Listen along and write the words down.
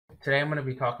Today I'm going to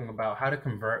be talking about how to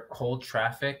convert cold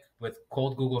traffic with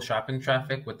cold Google Shopping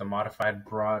traffic with the modified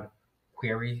broad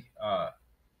query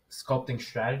sculpting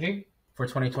strategy for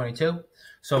 2022.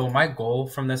 So my goal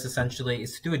from this essentially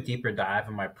is to do a deeper dive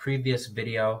in my previous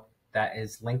video that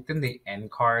is linked in the end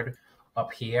card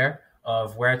up here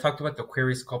of where I talked about the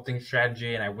query sculpting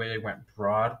strategy and I really went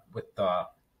broad with the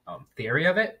theory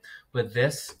of it. But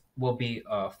this will be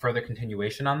a further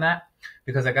continuation on that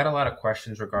because I got a lot of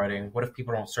questions regarding what if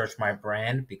people don't search my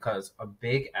brand, because a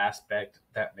big aspect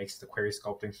that makes the query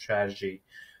sculpting strategy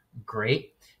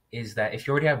great is that if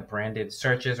you already have branded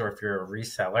searches or if you're a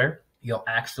reseller, you'll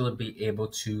actually be able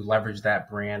to leverage that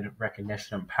brand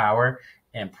recognition and power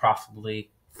and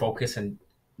profitably focus and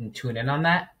tune in on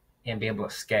that and be able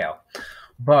to scale.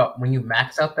 But when you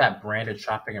max out that branded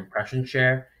shopping impression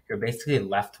share, you're basically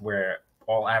left where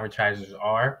all advertisers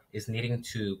are, is needing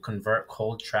to convert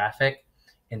cold traffic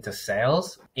into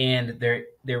sales. And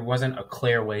there wasn't a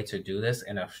clear way to do this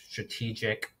in a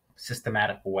strategic,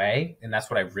 systematic way. And that's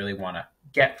what I really want to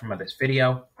get from this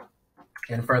video.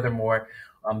 And furthermore,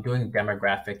 I'm doing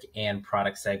demographic and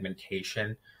product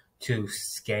segmentation to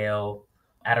scale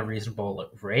at a reasonable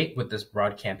rate with this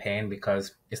broad campaign,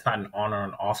 because it's not an on or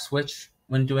an off switch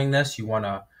when doing this. You want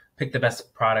to pick the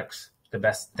best products, the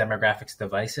best demographics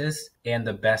devices, and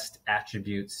the best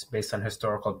attributes based on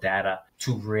historical data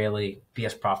to really be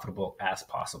as profitable as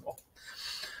possible.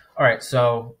 All right,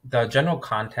 so the general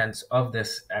contents of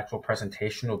this actual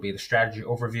presentation will be the strategy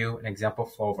overview, an example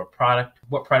flow of a product,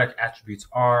 what product attributes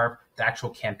are, the actual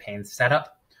campaign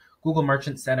setup, Google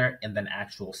Merchant Center, and then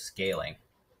actual scaling.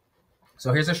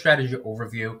 So here's a strategy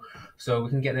overview so we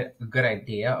can get a good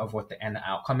idea of what the end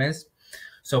outcome is.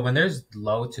 So when there's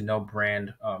low to no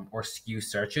brand or SKU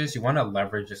searches, you want to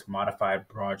leverage this modified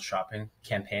broad shopping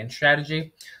campaign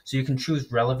strategy. So you can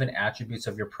choose relevant attributes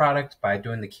of your product by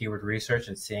doing the keyword research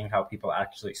and seeing how people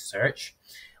actually search,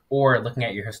 or looking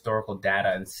at your historical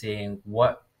data and seeing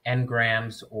what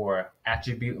n-grams or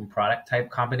attribute and product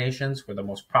type combinations were the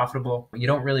most profitable. You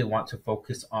don't really want to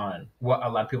focus on what a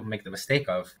lot of people make the mistake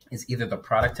of is either the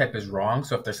product type is wrong.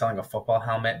 So if they're selling a football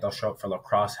helmet, they'll show up for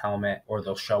lacrosse helmet, or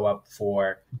they'll show up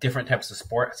for different types of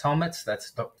sports helmets.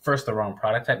 That's the wrong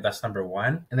product type. That's number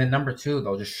one. And then number two,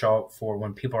 they'll just show up for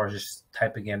when people are just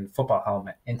typing in football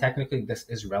helmet. And technically this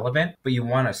is relevant, but you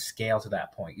want to scale to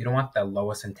that point. You don't want the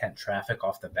lowest intent traffic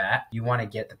off the bat. You want to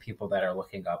get the people that are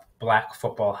looking up black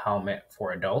football helmet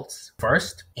for adults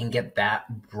first and get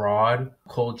that broad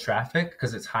cold traffic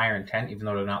because it's higher intent, even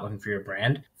though they're not looking for your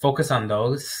brand. Focus on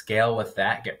those, scale with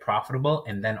that, get profitable,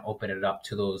 and then open it up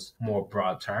to those more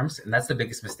broad terms. And that's the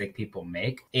biggest mistake people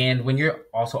make. And when you're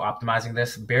also optimizing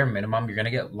this, bare minimum, you're going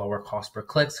to get lower cost per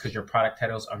clicks because your product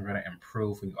titles are going to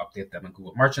improve when you update them in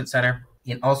Google Merchant Center.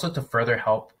 And also to further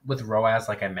help with ROAS,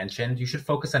 like I mentioned, you should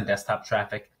focus on desktop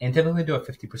traffic and typically do a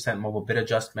 50% mobile bid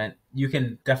adjustment. You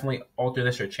can definitely alter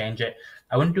this or change it.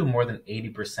 I wouldn't do more than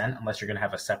 80% unless you're going to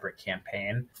have a separate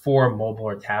campaign for mobile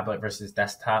or tablet versus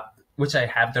desktop, which I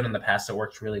have done in the past. It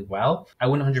works really well. I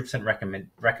wouldn't 100%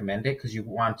 recommend it because you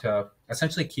want to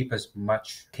essentially keep as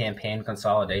much campaign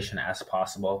consolidation as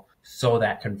possible so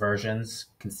that conversions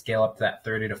can scale up to that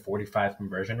 30 to 45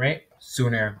 conversion rate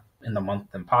sooner in the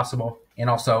month than possible. And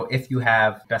also, if you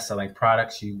have best-selling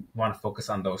products, you want to focus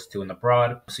on those two in the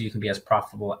broad so you can be as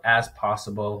profitable as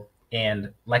possible.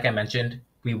 And like I mentioned,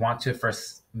 we want to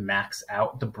first max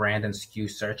out the brand and SKU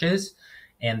searches.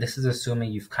 And this is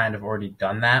assuming you've kind of already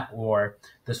done that, or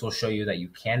this will show you that you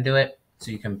can do it. So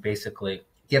you can basically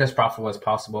get as profitable as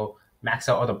possible, max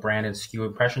out all the brand and SKU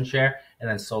impression share, and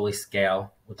then slowly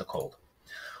scale with the cold.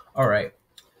 All right.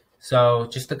 So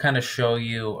just to kind of show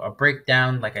you a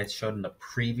breakdown, like I showed in the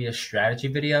previous strategy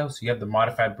video. So you have the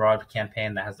modified broad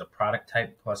campaign that has the product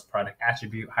type plus product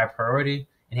attribute, high priority,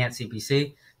 enhanced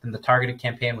CPC. Then the targeted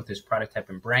campaign with this product type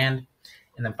and brand.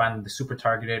 And then finally the super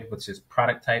targeted, which is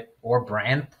product type or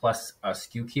brand plus a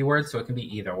SKU keyword. So it can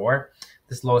be either or.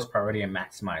 This lowest priority and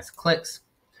maximize clicks.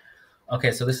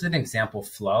 Okay, so this is an example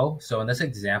flow. So in this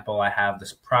example, I have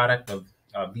this product of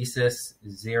Visas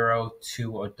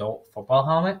 02 adult football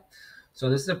helmet. So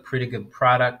this is a pretty good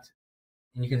product.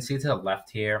 And you can see to the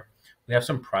left here, we have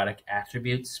some product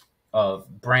attributes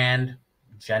of brand,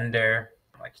 gender,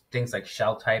 like things like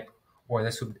shell type, or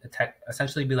this would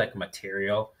essentially be like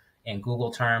material in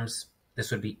Google terms.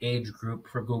 This would be age group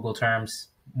for Google terms,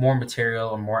 more material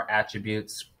or more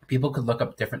attributes. People could look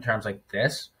up different terms like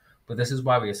this, but this is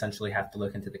why we essentially have to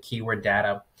look into the keyword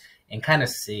data and kind of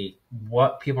see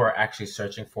what people are actually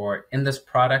searching for in this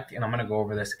product. And I'm going to go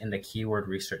over this in the keyword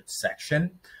research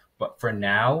section. But for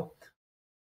now,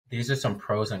 these are some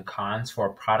pros and cons for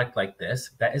a product like this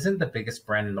that isn't the biggest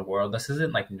brand in the world. This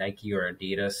isn't like Nike or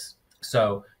Adidas.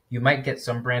 So you might get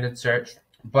some branded search,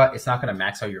 but it's not going to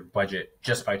max out your budget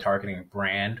just by targeting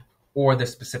brand or the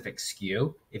specific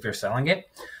SKU if you're selling it.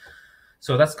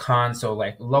 So that's cons. So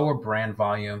like lower brand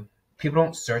volume. People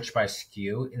don't search by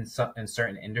SKU in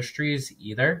certain industries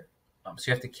either.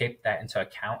 So you have to keep that into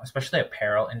account, especially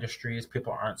apparel industries.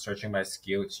 People aren't searching by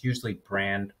SKU. It's usually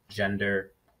brand,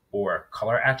 gender, or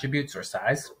color attributes or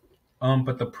size.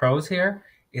 But the pros here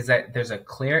is that there's a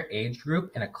clear age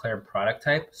group and a clear product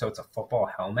type. So it's a football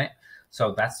helmet.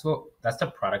 So that's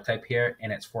the product type here,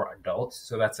 and it's for adults.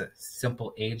 So that's a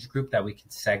simple age group that we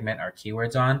can segment our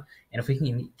keywords on. And if we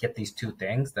can get these two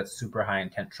things, that's super high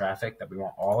intent traffic that we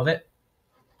want all of it.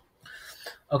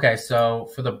 Okay, so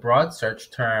for the broad search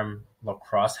term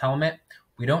lacrosse helmet,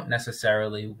 we don't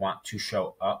necessarily want to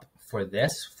show up for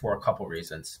this for a couple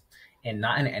reasons, and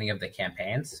not in any of the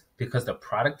campaigns, because the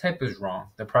product type is wrong.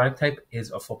 The product type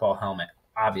is a football helmet,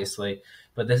 obviously,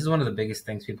 but this is one of the biggest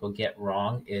things people get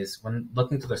wrong is when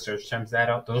looking to the search terms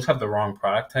data, those have the wrong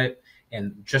product type,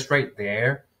 and just right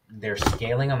there, their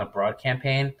scaling on the broad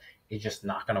campaign is just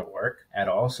not going to work at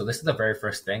all. So this is the very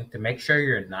first thing to make sure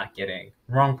you're not getting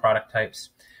wrong product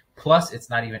types. Plus, it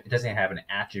doesn't have an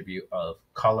attribute of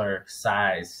color,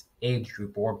 size, age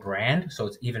group, or brand. So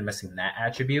it's even missing that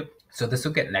attribute. So this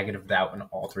will get negatived out in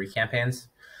all three campaigns.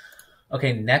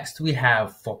 Okay, next we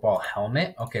have football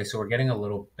helmet. Okay, so we're getting a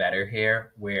little better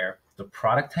here where the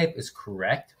product type is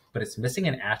correct, but it's missing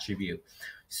an attribute.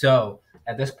 So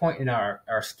at this point in our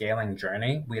scaling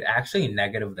journey, we'd actually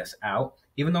negative this out.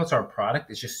 Even though it's our product,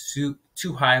 it's just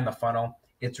too high in the funnel.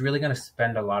 It's really going to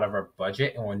spend a lot of our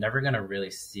budget, and we're never going to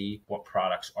really see what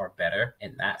products are better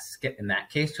in that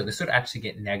case. So this would actually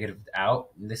get negatived out.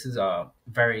 This is a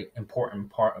very important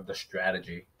part of the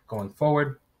strategy going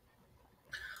forward.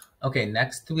 Okay,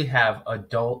 next we have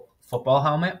adult football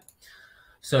helmet.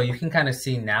 So you can kind of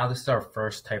see now this is our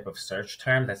first type of search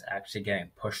term that's actually getting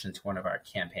pushed into one of our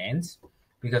campaigns.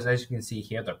 Because as you can see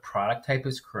here, the product type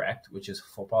is correct, which is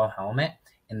football helmet.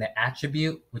 And the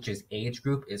attribute, which is age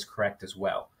group, is correct as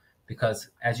well.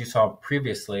 Because as you saw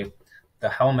previously, the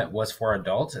helmet was for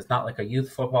adults. It's not like a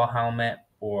youth football helmet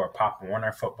or Pop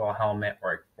Warner football helmet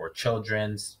or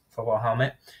children's football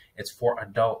helmet. It's for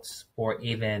adults or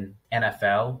even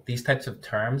NFL. These types of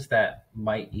terms that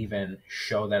might even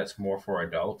show that it's more for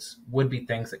adults would be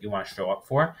things that you want to show up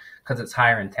for because it's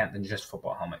higher intent than just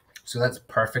football helmet. So that's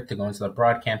perfect to go into the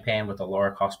broad campaign with a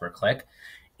lower cost per click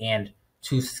and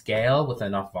to scale with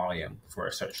enough volume for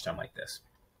a search term like this.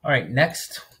 All right,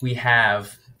 next we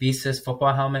have Visa's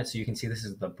football helmet. So you can see this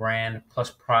is the brand plus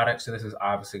product. So this is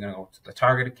obviously going to go to the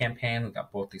targeted campaign. We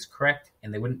got both these correct,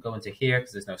 and they wouldn't go into here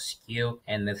because there's no SKU,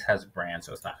 and this has brand,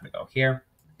 so it's not going to go here.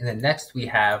 And then next we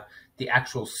have the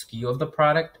actual SKU of the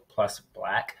product plus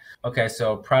black. Okay,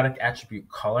 so product attribute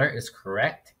color is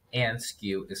correct and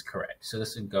SKU is correct. So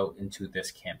this would go into this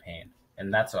campaign.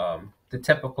 And that's the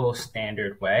typical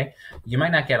standard way. You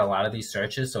might not get a lot of these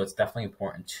searches, so it's definitely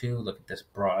important to look at this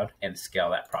broad and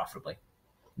scale that profitably.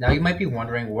 Now you might be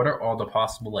wondering, what are all the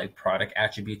possible like product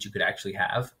attributes you could actually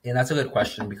have? And that's a good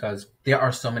question because there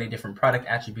are so many different product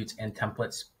attributes and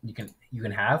templates you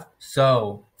can have.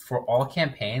 So for all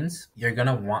campaigns, you're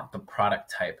gonna want the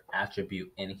product type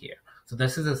attribute in here. So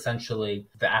this is essentially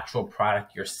the actual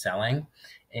product you're selling.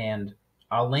 And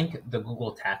I'll link the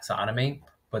Google taxonomy,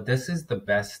 but this is the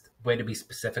best way to be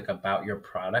specific about your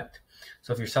product.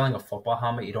 So if you're selling a football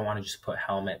helmet, you don't want to just put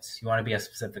helmets. You want to be as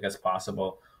specific as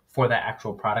possible for that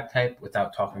actual product type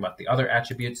without talking about the other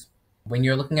attributes. When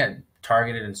you're looking at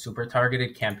targeted and super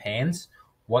targeted campaigns,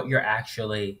 what you're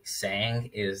actually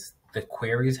saying is the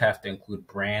queries have to include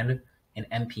brand and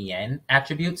MPN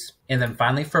attributes. And then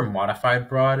finally for modified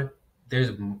broad,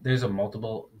 there's a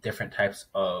multiple different types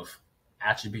of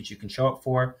attributes you can show up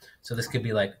for. So this could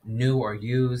be like new or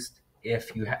used.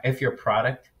 If your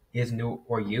product is new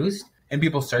or used and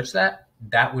people search that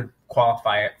would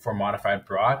qualify it for modified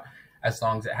broad as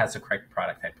long as it has the correct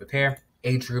product type with here.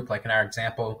 Age group, like in our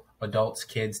example, adults,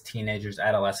 kids, teenagers,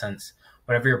 adolescents,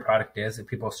 whatever your product is, if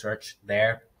people search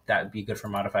there, that would be good for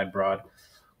modified broad.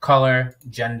 Color,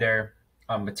 gender,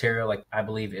 material, like I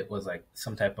believe it was like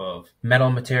some type of metal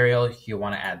material, you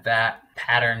want to add that.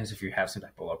 Patterns, if you have some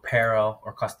type of apparel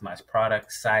or customized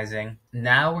product, sizing.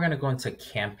 Now we're going to go into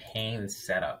campaign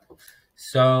setup.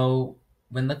 So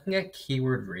when looking at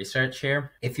keyword research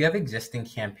here, if you have existing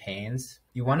campaigns,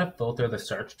 you want to filter the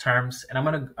search terms. And I'm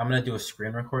gonna do a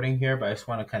screen recording here, but I just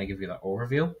want to kind of give you the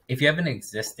overview. If you have an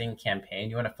existing campaign,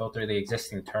 you want to filter the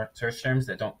existing search terms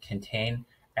that don't contain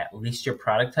at least your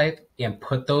product type and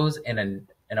put those in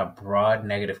in a broad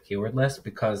negative keyword list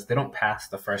because they don't pass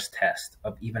the first test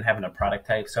of even having a product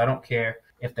type. So I don't care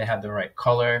if they have the right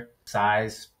color,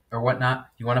 size, or whatnot.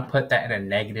 You want to put that in a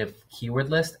negative keyword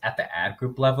list at the ad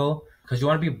group level because you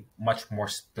want to be much more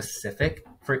specific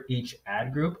for each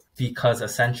ad group, because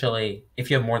essentially if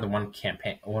you have more than one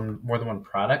campaign, more than one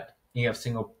product, and you have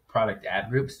single product ad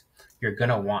groups, you're going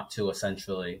to want to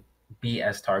essentially be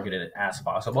as targeted as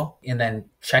possible. And then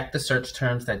check the search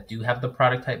terms that do have the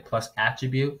product type plus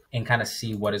attribute and kind of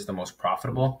see what is the most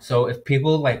profitable. So if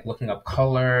people like looking up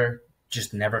color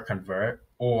just never convert,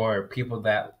 or people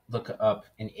that look up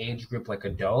an age group like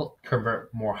adult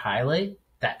convert more highly,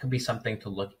 that could be something to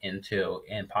look into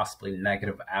and possibly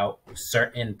negative out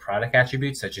certain product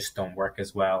attributes that just don't work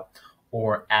as well,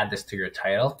 or add this to your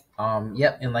title.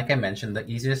 Yep, and like I mentioned, the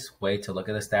easiest way to look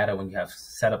at this data when you have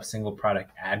set up single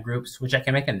product ad groups, which I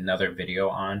can make another video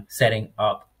on setting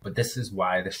up, but this is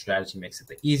why this strategy makes it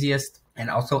the easiest. And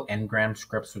also n-gram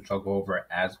scripts, which I'll go over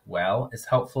as well, is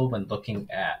helpful when looking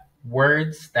at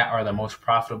words that are the most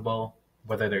profitable,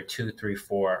 whether they're 2, 3,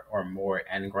 4, or more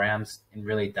n-grams, and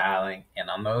really dialing in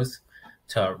on those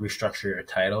to restructure your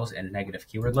titles and negative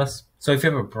keyword lists. So if you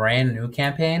have a brand new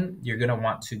campaign, you're going to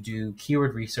want to do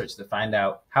keyword research to find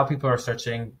out how people are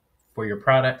searching for your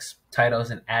products,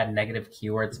 titles, and add negative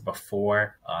keywords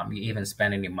before you even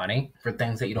spend any money for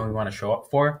things that you don't even want to show up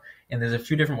for. And there's a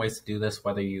few different ways to do this,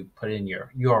 whether you put in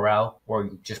your URL or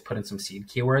you just put in some seed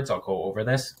keywords. I'll go over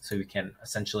this so you can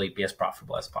essentially be as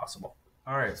profitable as possible.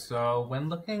 All right, so when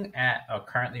looking at a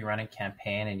currently running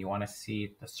campaign and you want to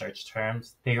see the search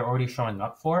terms that you're already showing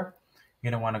up for,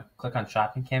 you're going to want to click on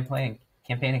shopping campaign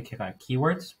and click on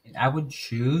keywords. And I would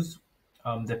choose,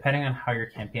 depending on how your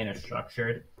campaign is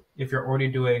structured, if you're already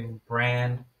doing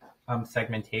brand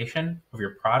segmentation of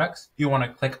your products, you want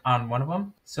to click on one of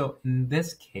them. So in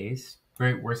this case,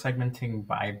 we're segmenting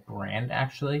by brand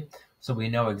actually. So we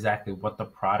know exactly what the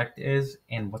product is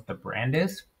and what the brand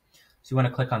is. So you want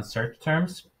to click on search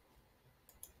terms,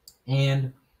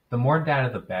 and the more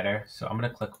data, the better. So I'm going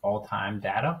to click all time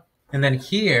data. And then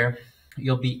here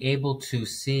you'll be able to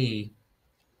see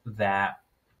that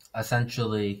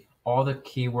essentially all the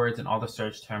keywords and all the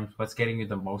search terms, what's getting you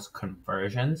the most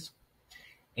conversions.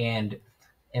 And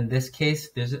in this case,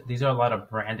 these are a lot of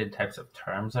branded types of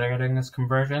terms that are getting us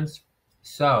conversions.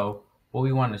 So what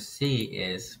we want to see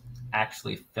is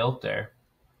actually filter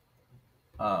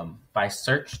by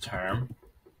search term,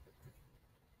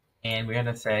 and we're going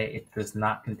to say it does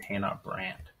not contain our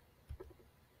brand.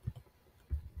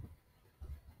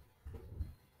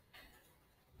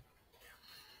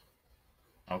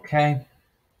 Okay,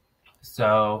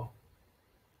 so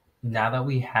now that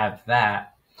we have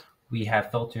that, we have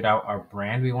filtered out our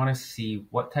brand. We want to see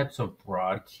what types of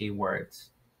broad keywords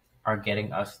are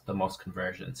getting us the most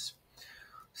conversions.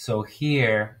 So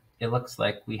here it looks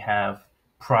like we have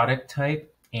product type,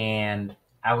 and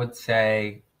I would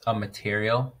say a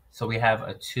material. So we have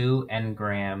a 2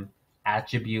 n-gram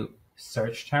attribute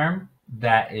search term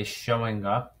that is showing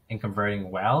up and converting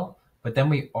well. But then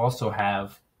we also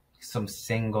have some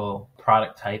single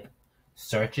product type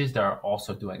searches that are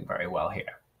also doing very well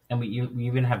here. And we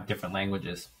even have different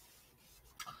languages.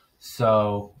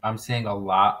 So I'm seeing a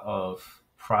lot of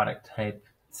product type,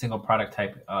 single product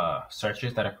type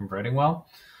searches that are converting well.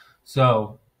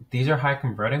 So these are high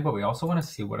converting, but we also want to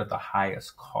see what are the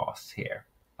highest costs here.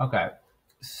 Okay,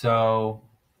 so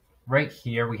right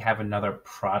here we have another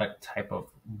product type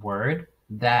of word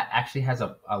that actually has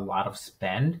a lot of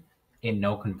spend and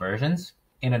no conversions,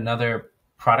 and another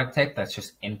product type that's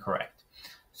just incorrect.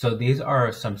 So these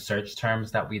are some search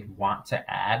terms that we'd want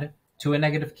to add to a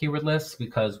negative keyword list,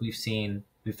 because we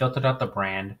filtered out the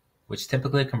brand, which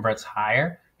typically converts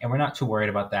higher, and we're not too worried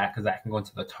about that because that can go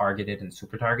into the targeted and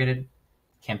super targeted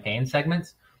campaign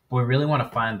segments. But we really want to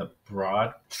find the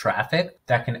broad traffic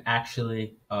that can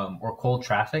actually, or cold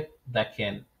traffic that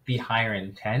can be higher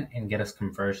intent and get us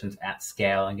conversions at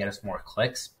scale and get us more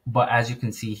clicks. But as you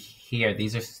can see here,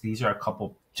 these are a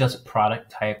couple just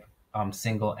product type,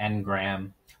 single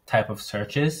n-gram type of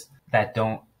searches that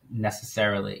don't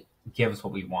necessarily give us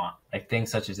what we want. Like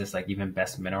things such as this, like even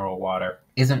best mineral water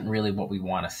isn't really what we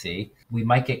want to see. We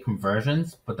might get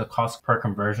conversions, but the cost per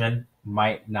conversion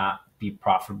might not be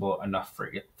profitable enough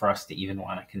for us to even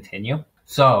want to continue.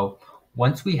 So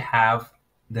once we have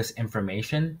this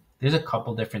information, there's a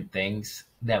couple different things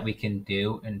that we can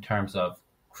do in terms of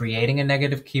creating a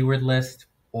negative keyword list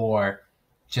or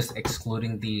just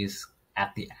excluding these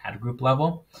at the ad group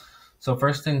level. So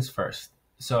first things first.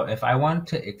 So if I want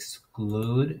to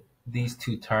exclude these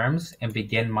two terms and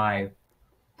begin my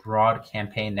broad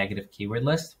campaign negative keyword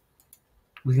list,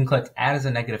 we can click add as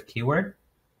a negative keyword.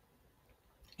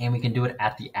 and we can do it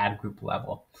at the ad group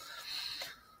level.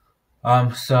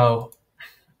 So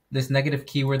this negative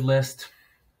keyword list,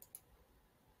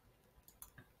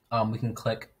 we can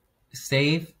click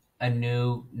save a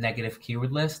new negative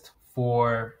keyword list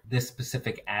for this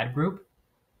specific ad group.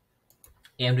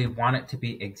 And we want it to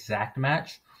be exact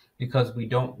match because we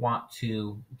don't want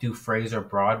to do phrase or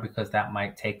broad because that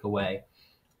might take away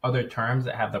other terms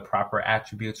that have the proper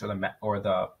attributes or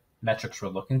the metrics we're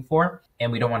looking for.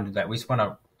 And we don't want to do that. We just want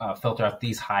to filter out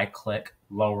these high click,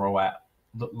 low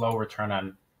return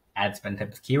on ad spend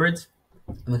type of keywords.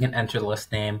 And we can enter the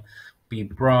list name, be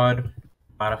broad,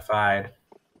 modified.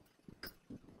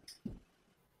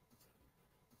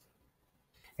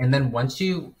 And then once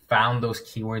you found those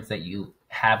keywords that you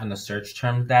have in the search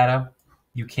term data,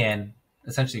 you can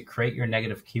essentially create your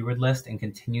negative keyword list and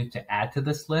continue to add to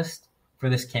this list for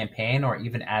this campaign, or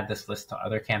even add this list to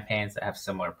other campaigns that have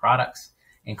similar products,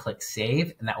 and click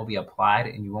save, and that will be applied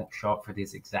and you won't show up for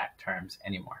these exact terms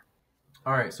anymore.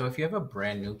 All right, so if you have a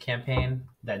brand new campaign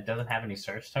that doesn't have any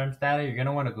search terms data, you're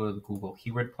gonna wanna go to the Google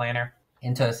Keyword Planner.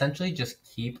 And to essentially just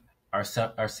keep our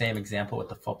same example with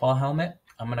the football helmet,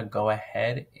 I'm gonna go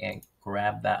ahead and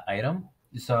grab that item.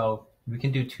 So we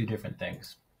can do two different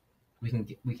things.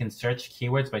 We can search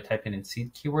keywords by typing in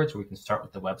seed keywords, or we can start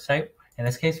with the website. In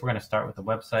this case, we're gonna start with the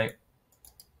website,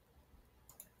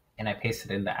 and I paste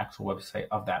it in the actual website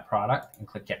of that product and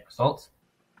click get results.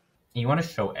 And you wanna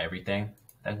show everything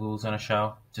that Google's gonna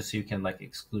show, just so you can like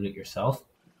exclude it yourself.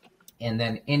 And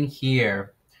then in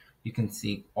here, you can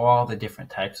see all the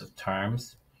different types of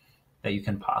terms that you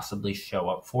can possibly show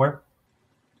up for.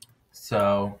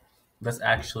 So let's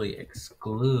actually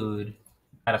exclude,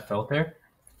 add a filter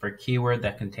for keyword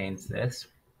that contains this.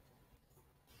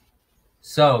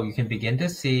 So you can begin to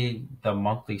see the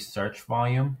monthly search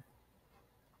volume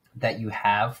that you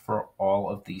have for all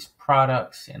of these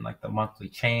products and like the monthly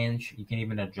change. You can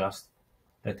even adjust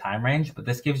the time range, but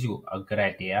this gives you a good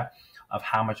idea of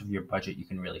how much of your budget you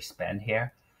can really spend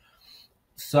here.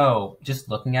 So just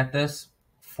looking at this,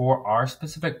 for our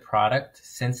specific product,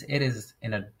 since it is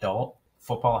an adult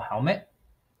football helmet,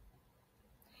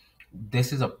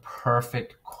 this is a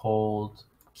perfect cold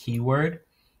keyword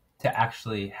to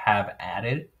actually have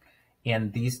added.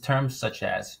 And these terms such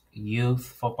as youth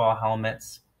football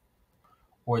helmets,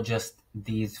 or just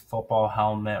these football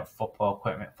helmet, football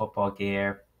equipment, football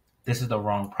gear, this is the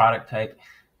wrong product type.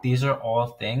 These are all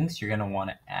things you're going to want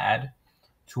to add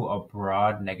to a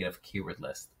broad negative keyword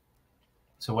list.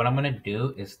 So what I'm going to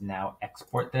do is now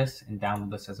export this and download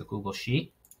this as a Google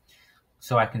Sheet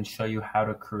so I can show you how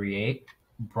to create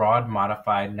broad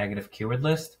modified negative keyword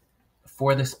list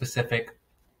for the specific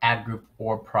ad group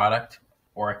or product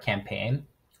or a campaign,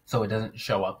 so it doesn't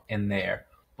show up in there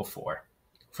before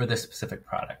for this specific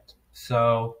product.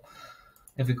 So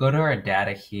if we go to our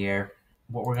data here,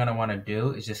 what we're going to want to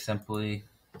do is just simply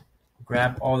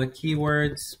grab all the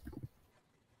keywords,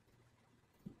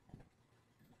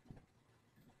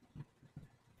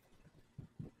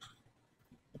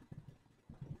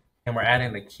 and we're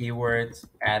adding the keywords,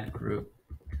 ad group,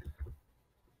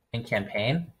 and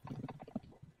campaign.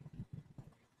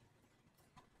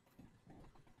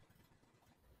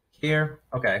 Here,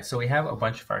 okay, so we have a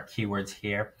bunch of our keywords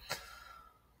here.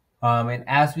 And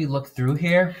as we look through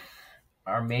here,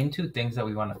 our main two things that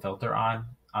we want to filter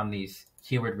on these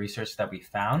keyword research that we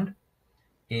found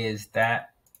is that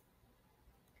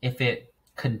if it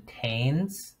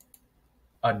contains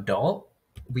adult,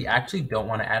 we actually don't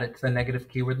want to add it to the negative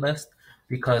keyword list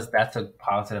because that's a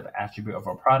positive attribute of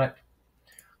our product.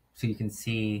 So you can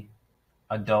see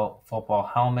adult football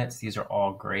helmets. These are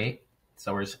all great.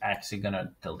 So we're just actually going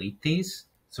to delete these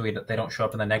so they don't show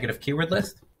up in the negative keyword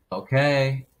list.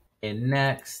 Okay. And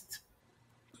next,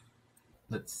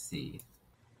 let's see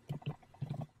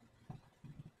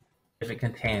if it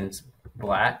contains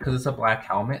black, because it's a black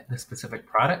helmet, the specific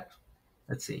product.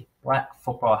 Let's see, black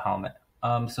football helmet.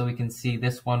 So we can see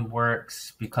this one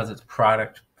works because it's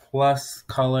product plus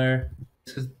color.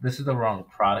 This is the wrong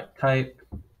product type.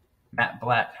 Matte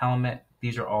black helmet.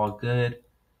 These are all good.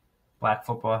 Black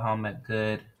football helmet,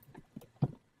 good.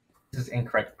 This is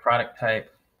incorrect product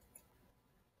type.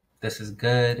 This is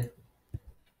good.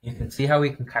 You can see how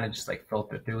we can kind of just like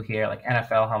filter through here, like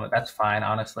NFL helmet. That's fine,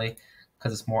 honestly,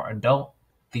 because it's more adult.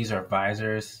 These are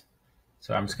visors.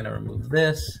 So I'm just going to remove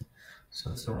this. So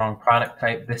it's the wrong product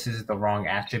type. This is the wrong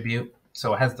attribute.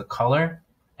 So it has the color,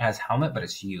 it has helmet, but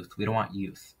it's youth. We don't want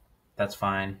youth. That's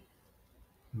fine.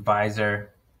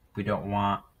 Visor, we don't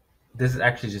want. This is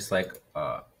actually just like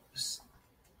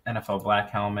NFL black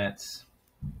helmets.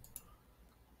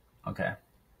 Okay.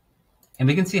 And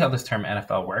we can see how this term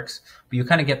NFL works, but you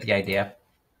kind of get the idea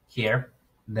here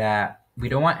that we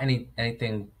don't want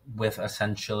anything with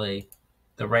essentially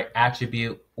the right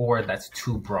attribute or that's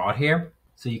too broad here.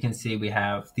 So you can see we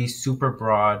have these super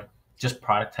broad, just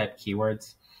product type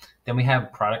keywords. Then we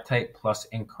have product type plus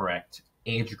incorrect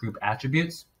age group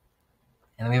attributes.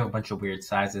 And then we have a bunch of weird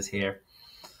sizes here.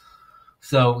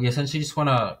 So we essentially just want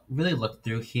to really look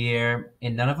through here,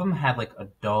 and none of them have like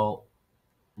adult,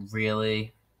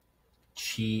 really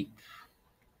cheap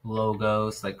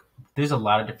logos. Like there's a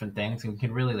lot of different things, and we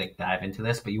can really like dive into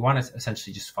this, but you want to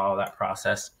essentially just follow that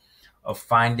process of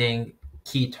finding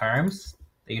key terms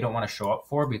that you don't want to show up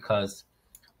for, because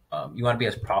you want to be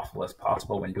as profitable as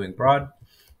possible when doing broad.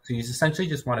 So you essentially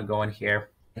just want to go in here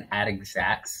and add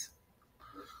exacts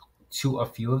to a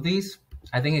few of these.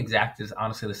 I think exact is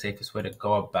honestly the safest way to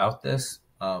go about this.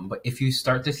 But if you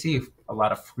start to see a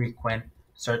lot of frequent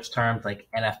search terms like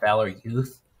NFL or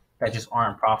youth that just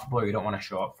aren't profitable or you don't want to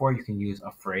show up for, you can use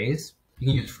a phrase. You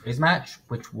can use phrase match,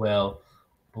 which will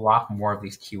block more of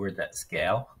these keywords at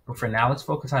scale. But for now, let's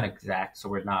focus on exact so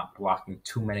we're not blocking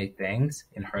too many things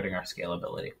and hurting our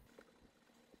scalability.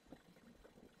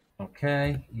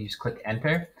 Okay, you just click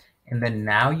enter. And then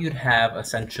now you'd have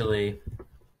essentially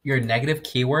your negative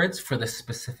keywords for the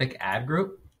specific ad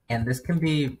group. And this can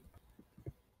be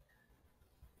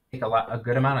take a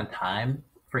good amount of time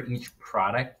for each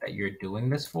product that you're doing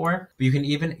this for. But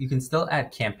you can still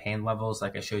add campaign levels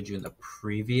like I showed you in the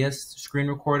previous screen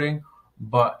recording.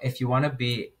 But if you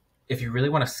really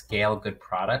want to scale good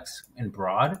products in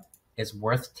broad, it's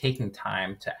worth taking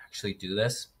time to actually do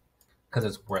this because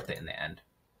it's worth it in the end.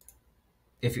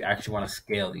 If you actually want to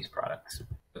scale these products.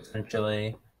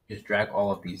 Essentially, just drag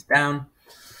all of these down.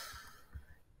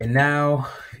 And now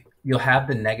you'll have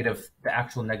the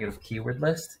actual negative keyword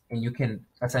list, and you can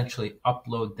essentially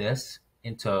upload this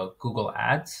into Google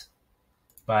Ads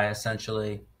by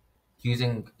essentially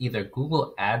using either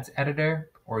Google Ads editor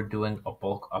or doing a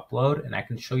bulk upload. And I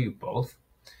can show you both.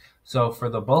 So for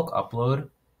the bulk upload,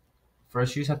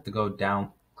 first you just have to go down,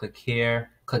 click here,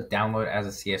 click download as a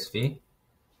CSV.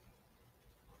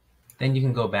 Then you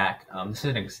can go back. This is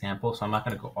an example, so I'm not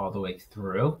going to go all the way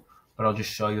through, but I'll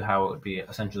just show you how it would be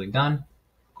essentially done.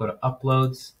 Go to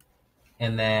uploads,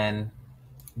 and then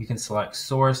you can select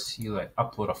source. You like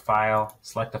upload a file,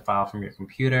 select a file from your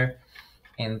computer,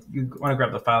 and you want to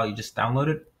grab the file, you just download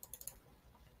it.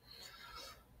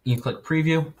 You click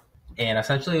preview, and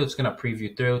essentially it's going to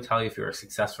preview through, tell you if you're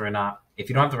successful or not. If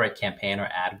you don't have the right campaign or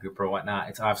ad group or whatnot,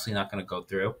 it's obviously not going to go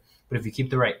through. But if you keep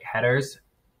the right headers,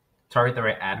 target the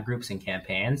right ad groups and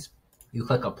campaigns, you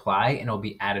click apply and it'll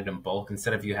be added in bulk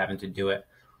instead of you having to do it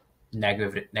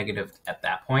negative at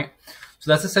that point.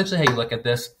 So that's essentially how you look at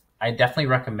this. I definitely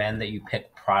recommend that you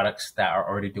pick products that are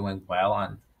already doing well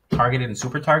on targeted and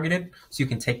super targeted, so you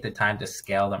can take the time to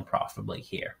scale them profitably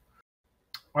here.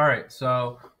 All right,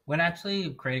 so when actually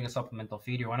creating a supplemental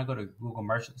feed, you want to go to Google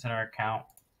Merchant Center account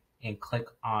and click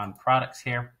on products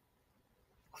here,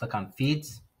 click on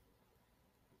feeds,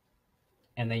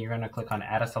 and then you're going to click on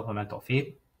add a supplemental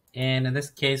feed. And in this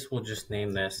case, we'll just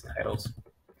name this titles.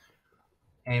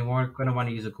 And we're going to want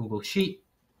to use a Google Sheet.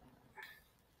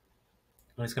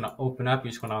 And it's going to open up.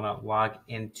 You're just going to log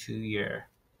into your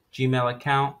Gmail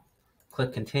account,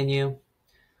 click continue.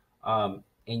 And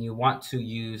you want to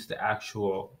use the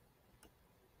actual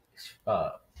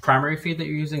primary feed that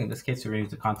you're using. In this case, we're going to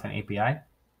use the Content API.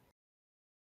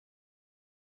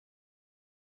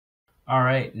 All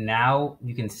right, now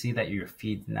you can see that your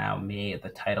feed now made the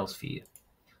titles feed.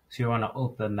 So you want to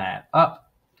open that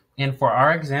up. And for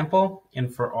our example,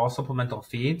 and for all supplemental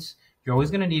feeds, you're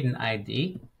always going to need an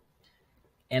ID.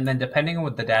 And then depending on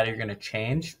what the data you're going to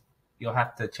change, you'll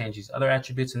have to change these other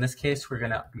attributes. In this case, we're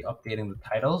going to be updating the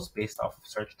titles based off of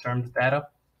search terms data.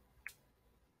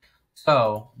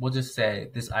 So we'll just say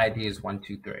this ID is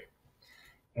 123.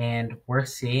 And we're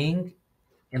seeing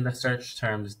in the search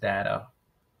terms data.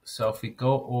 So if we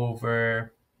go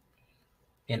over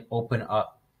and open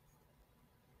up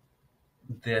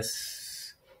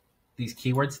these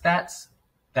keyword stats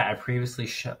that I previously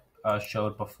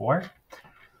showed before,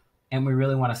 and we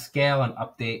really want to scale and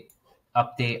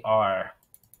update our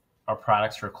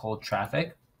products for cold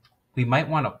traffic, we might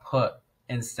want to put,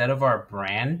 instead of our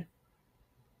brand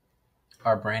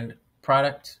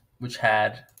product, which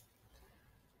had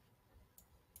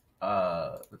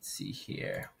let's see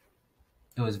here,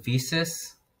 it was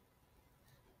Visas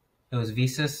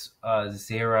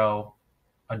 0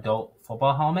 adult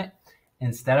football helmet.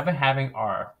 Instead of having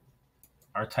our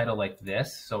title like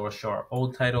this, so we'll show our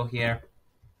old title here.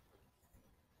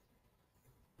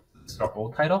 This is our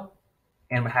old title,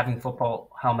 and we're having football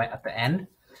helmet at the end.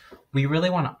 We really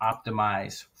want to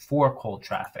optimize for cold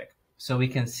traffic. So we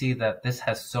can see that this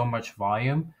has so much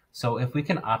volume. So if we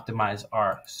can optimize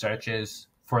our searches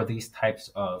for these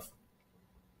types of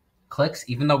clicks,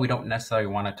 even though we don't necessarily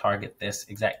want to target this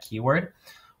exact keyword,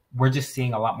 we're just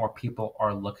seeing a lot more people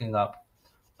are looking up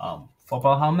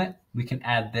football helmet. We can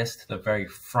add this to the very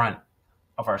front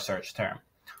of our search term.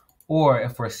 Or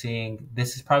if we're seeing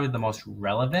this is probably the most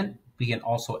relevant, we can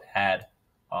also add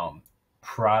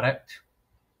product,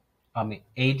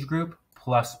 age group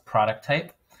plus product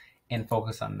type and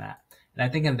focus on that. And I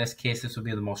think in this case, this would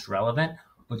be the most relevant,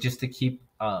 but just to keep,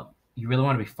 you really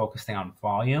want to be focusing on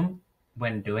volume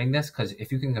when doing this, because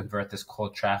if you can convert this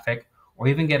cold traffic or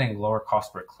even getting lower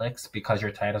cost per clicks because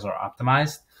your titles are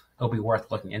optimized, it'll be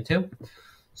worth looking into.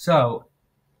 So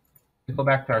we go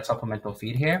back to our supplemental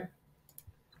feed here.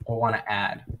 We'll want to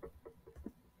add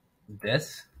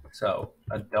this. So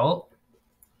adult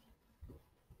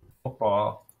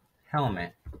football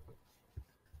helmet.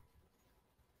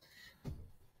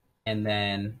 And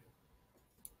then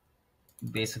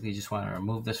basically just want to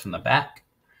remove this from the back.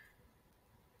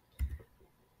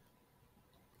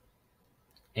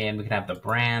 And we can have the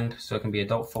brand. So it can be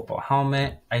adult football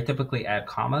helmet. I typically add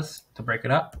commas to break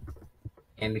it up.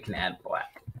 And we can add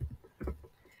black.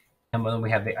 And then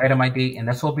we have the item ID. And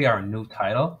this will be our new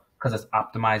title because it's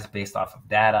optimized based off of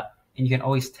data. And you can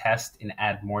always test and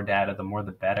add more data. The more,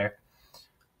 the better.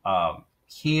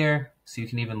 Here, so you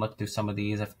can even look through some of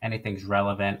these. If anything's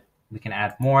relevant, we can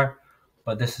add more.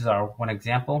 But this is our one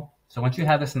example. So once you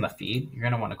have this in the feed, you're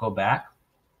going to want to go back,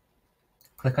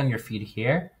 click on your feed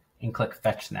here, and click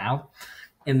Fetch Now.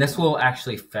 And this will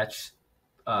actually fetch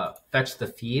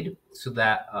the feed so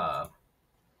that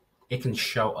it can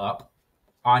show up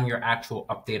on your actual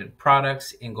updated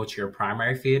products and go to your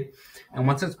primary feed. And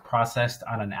once it's processed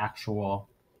on an actual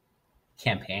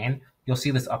campaign, you'll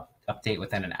see this update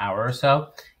within an hour or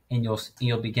so, and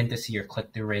you'll begin to see your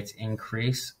click-through rates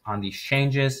increase on these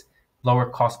changes, lower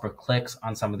cost per clicks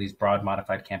on some of these broad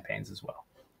modified campaigns as well.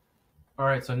 All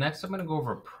right, so next I'm going to go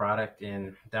over product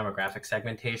and demographic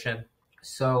segmentation.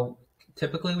 So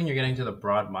typically when you're getting to the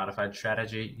broad modified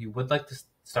strategy, you would like to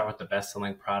start with the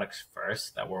best-selling products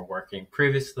first that were working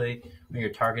previously when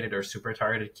your targeted or super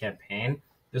targeted campaign.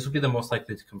 This will be the most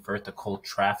likely to convert to cold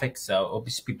traffic, so it'll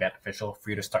just be beneficial for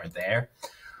you to start there.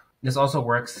 This also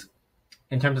works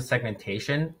in terms of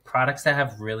segmentation. Products that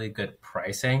have really good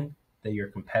pricing that you're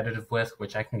competitive with,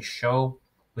 which I can show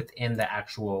within the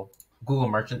actual Google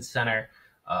Merchant Center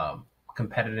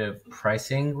competitive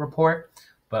pricing report.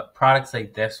 But products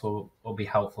like this will be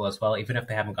helpful as well, even if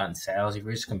they haven't gotten sales. If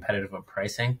you're just competitive with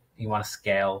pricing, you want to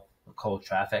scale with cold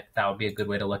traffic, that would be a good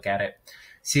way to look at it.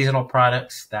 Seasonal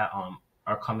products that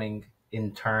are coming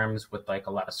in terms with like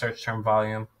a lot of search term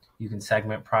volume, you can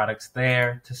segment products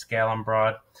there to scale on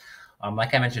broad.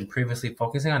 Like I mentioned previously,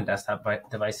 focusing on desktop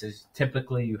devices,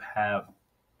 typically you have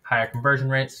higher conversion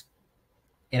rates.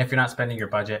 And if you're not spending your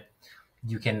budget,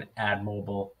 you can add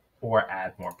mobile or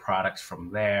add more products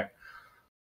from there.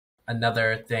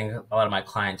 Another thing a lot of my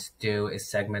clients do is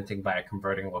segmenting by a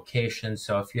converting location.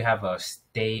 So if you have a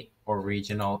state or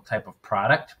regional type of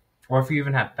product, or if you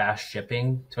even have fast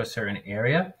shipping to a certain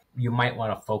area, you might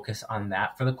want to focus on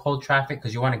that for the cold traffic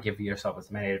because you want to give yourself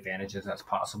as many advantages as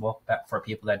possible for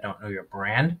people that don't know your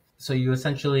brand. So you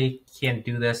essentially can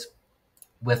do this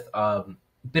with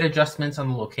bid adjustments on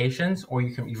the locations, or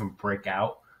you can even break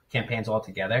out campaigns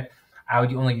altogether. I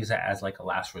would only use that as like a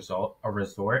last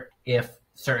resort if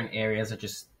certain areas are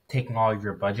just taking all of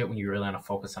your budget when you really want to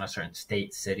focus on a certain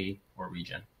state, city, or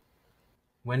region.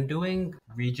 When doing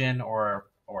region or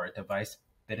device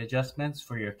bid adjustments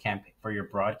for your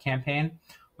broad campaign,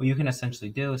 what you can essentially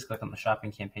do is click on the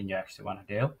shopping campaign you actually want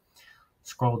to do,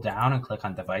 scroll down and click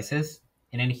on devices,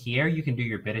 and in here you can do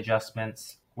your bid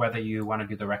adjustments. Whether you want to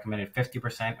do the recommended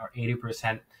 50% or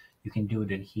 80%, you can do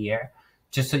it in here,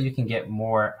 just so you can get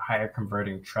more higher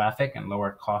converting traffic and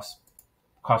lower cost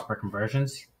per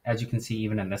conversions. As you can see,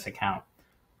 even in this account,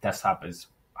 desktop is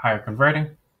higher converting.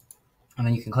 And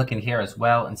then you can click in here as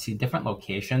well and see different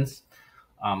locations.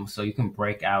 So you can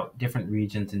break out different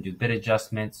regions and do bid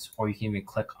adjustments, or you can even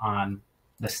click on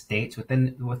the states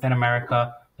within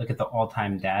America, look at the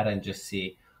all-time data and just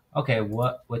see, okay,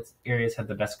 what areas have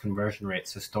the best conversion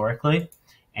rates historically,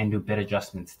 and do bid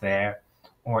adjustments there,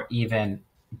 or even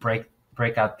break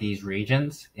out these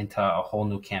regions into a whole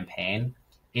new campaign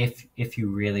if you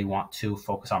really want to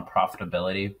focus on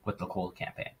profitability with the cold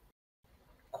campaign.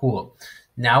 Cool.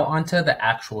 Now onto the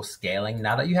actual scaling.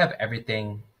 Now that you have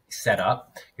everything set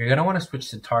up, you're going to want to switch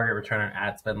to target return on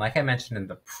ad spend, like I mentioned in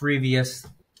the previous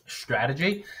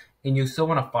strategy, and you still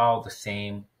want to follow the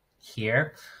same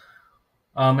here.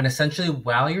 And essentially,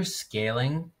 while you're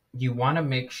scaling, you want to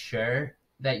make sure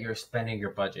that you're spending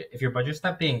your budget. If your budget's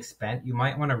not being spent, you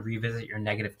might want to revisit your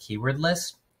negative keyword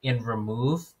list and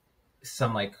remove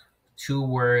some like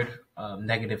two-word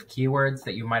negative keywords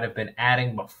that you might have been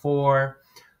adding before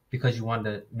because you want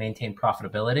to maintain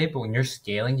profitability. But when you're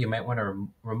scaling, you might want to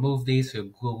remove these so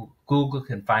Google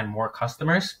can find more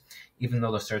customers, even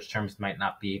though the search terms might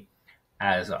not be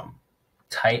as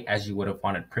tight as you would have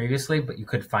wanted previously, but you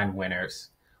could find winners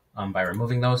by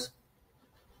removing those.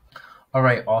 All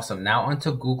right, awesome. Now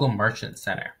onto Google Merchant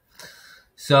Center.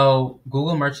 So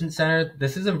Google Merchant Center,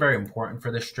 this isn't very important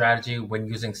for this strategy when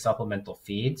using supplemental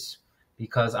feeds,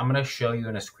 because I'm going to show you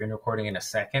in a screen recording in a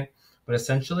second. But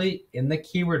essentially in the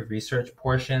keyword research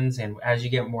portions, and as you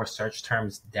get more search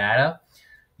terms data,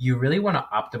 you really want to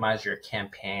optimize your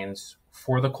campaigns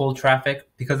for the cold traffic,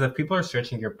 because if people are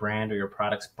searching your brand or your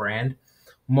product's brand,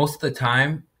 most of the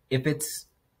time, if it's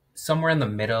somewhere in the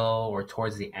middle or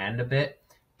towards the end of it,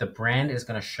 the brand is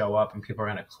going to show up and people are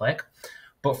going to click.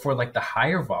 But for like the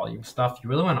higher volume stuff, you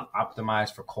really want to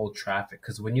optimize for cold traffic,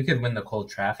 because when you can win the cold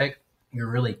traffic, you're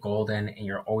really golden and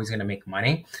you're always going to make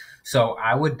money. So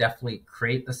I would definitely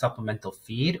create the supplemental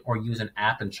feed or use an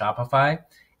app in Shopify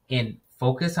and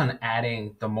focus on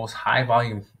adding the most high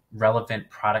volume relevant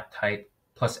product type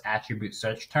plus attribute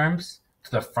search terms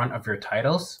to the front of your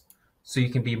titles so you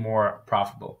can be more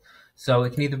profitable. So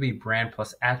it can either be brand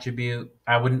plus attribute.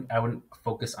 I wouldn't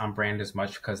focus on brand as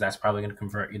much because that's probably going to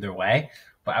convert either way,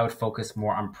 but I would focus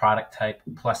more on product type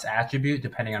plus attribute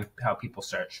depending on how people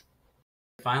search.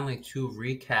 Finally, to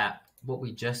recap what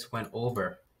we just went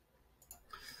over.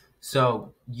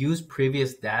 So use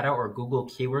previous data or Google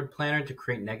Keyword Planner to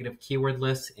create negative keyword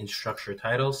lists and structure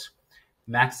titles.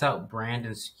 Max out brand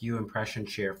and SKU impression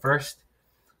share first.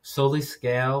 Slowly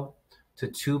scale to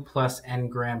 2+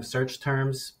 n-gram search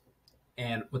terms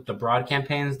and with the broad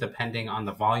campaigns depending on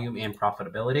the volume and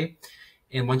profitability.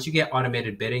 And once you get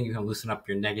automated bidding, you can loosen up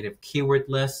your negative keyword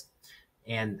list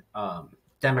and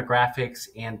demographics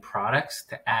and products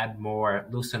to add more,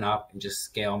 loosen up, and just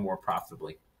scale more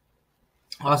profitably.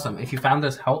 Awesome. If you found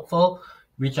this helpful,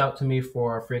 reach out to me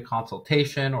for a free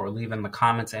consultation or leave in the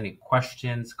comments any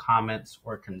questions, comments,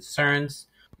 or concerns.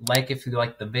 Like if you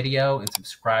liked the video and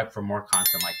subscribe for more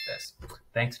content like this.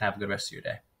 Thanks and have a good rest of your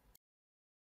day.